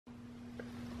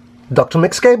Dr.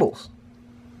 Mix cables.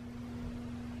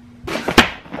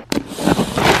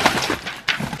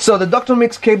 So the Dr.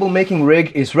 Mix cable making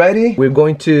rig is ready. We're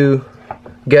going to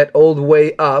get all the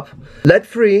way up. Lead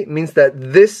free means that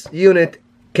this unit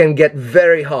can get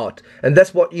very hot, and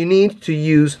that's what you need to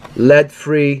use lead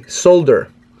free solder.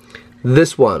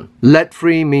 This one. Lead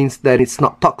free means that it's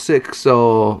not toxic,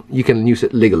 so you can use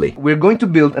it legally. We're going to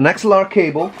build an XLR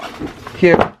cable.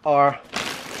 Here are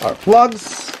our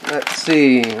plugs. Let's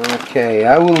see. Okay,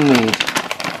 I will need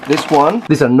this one.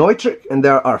 These are Neutrik and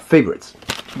they're our favorites.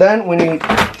 Then we need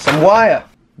some wire.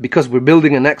 Because we're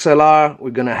building an XLR, we're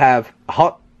gonna have a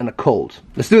hot and a cold.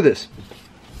 Let's do this.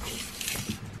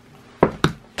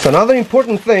 So another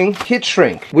important thing, heat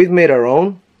shrink. We've made our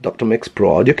own Dr. Mix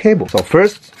Pro Audio cable. So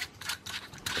first,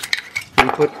 we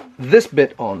put this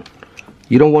bit on.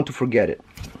 You don't want to forget it.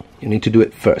 You need to do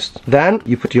it first. Then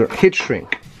you put your heat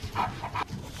shrink.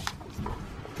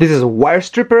 This is a wire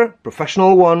stripper,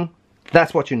 professional one.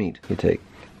 That's what you need. You take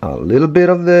a little bit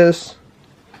of this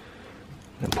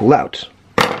and pull out.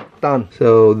 Done.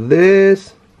 So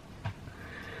this,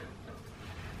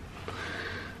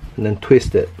 and then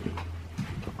twist it.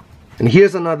 And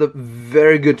here's another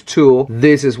very good tool.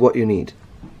 This is what you need.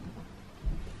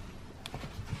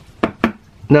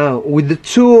 Now with the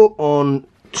tool on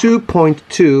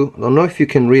 2.2, I don't know if you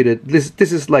can read it. This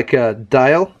is like a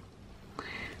dial.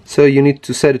 So you need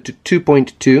to set it to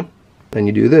 2.2, and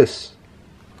you do this.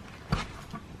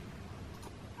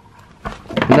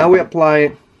 Now we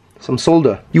apply some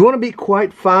solder. You want to be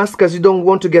quite fast because you don't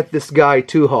want to get this guy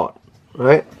too hot,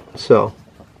 right? So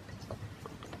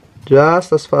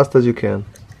just as fast as you can.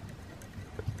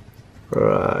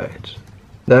 Right.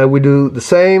 Then we do the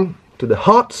same to the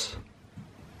hot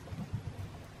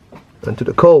and to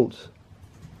the cold.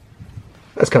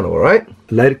 That's kind of alright.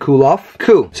 Let it cool off.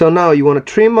 Cool. So now you want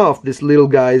to trim off these little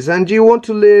guys, and you want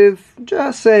to leave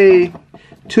just say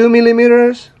 2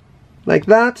 millimeters like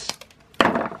that.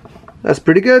 That's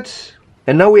pretty good.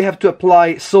 And now we have to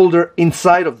apply solder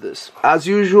inside of this. As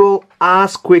usual,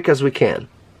 as quick as we can.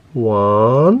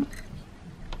 1,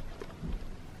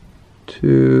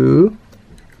 2,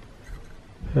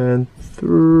 and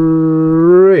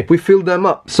 3. We fill them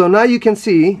up. So now you can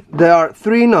see there are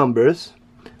 3 numbers.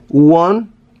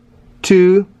 1,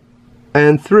 2,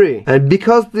 and 3. And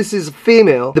because this is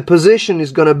female, the position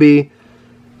is gonna be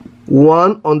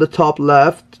 1 on the top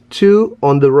left, 2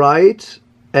 on the right,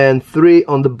 and 3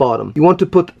 on the bottom. You want to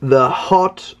put the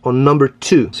hot on number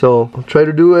 2. So I'll try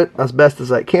to do it as best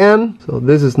as I can. So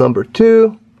this is number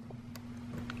 2.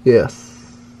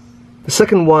 Yes. The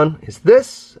second one is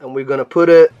this, and we're gonna put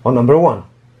it on number 1.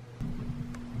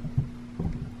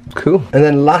 Cool. And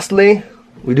then lastly,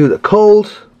 we do the cold,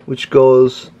 which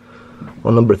goes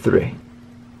on number 3.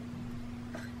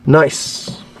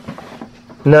 Nice.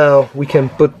 Now we can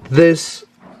put this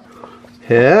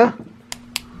here.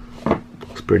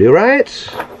 Looks pretty right.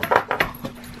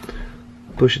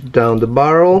 Push it down the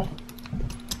barrel.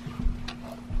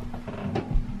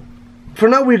 For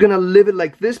now we're gonna leave it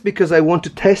like this because I want to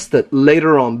test it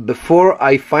later on. Before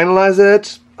I finalize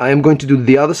it, I am going to do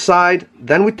the other side,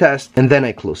 then we test, and then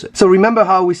I close it. So remember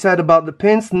how we said about the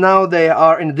pins? Now they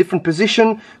are in a different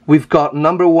position. We've got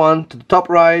number 1 to the top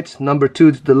right, number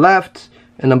 2 to the left,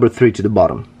 and number 3 to the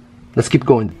bottom. Let's keep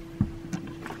going.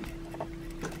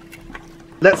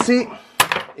 Let's see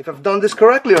if I've done this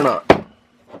correctly or not.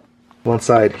 One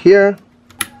side here,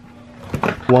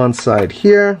 one side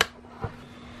here.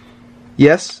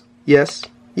 Yes, yes,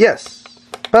 yes.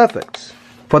 Perfect.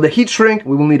 For the heat shrink,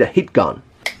 we will need a heat gun.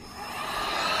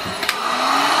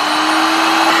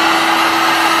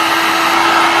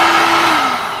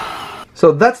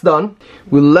 So that's done.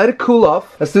 We'll let it cool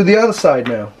off. Let's do the other side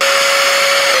now.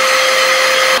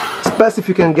 It's best if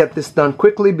you can get this done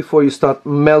quickly before you start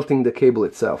melting the cable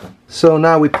itself. So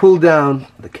now we pull down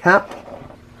the cap.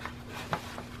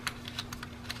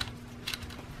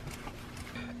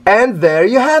 And there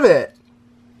you have it!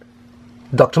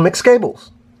 Dr. Mix cables.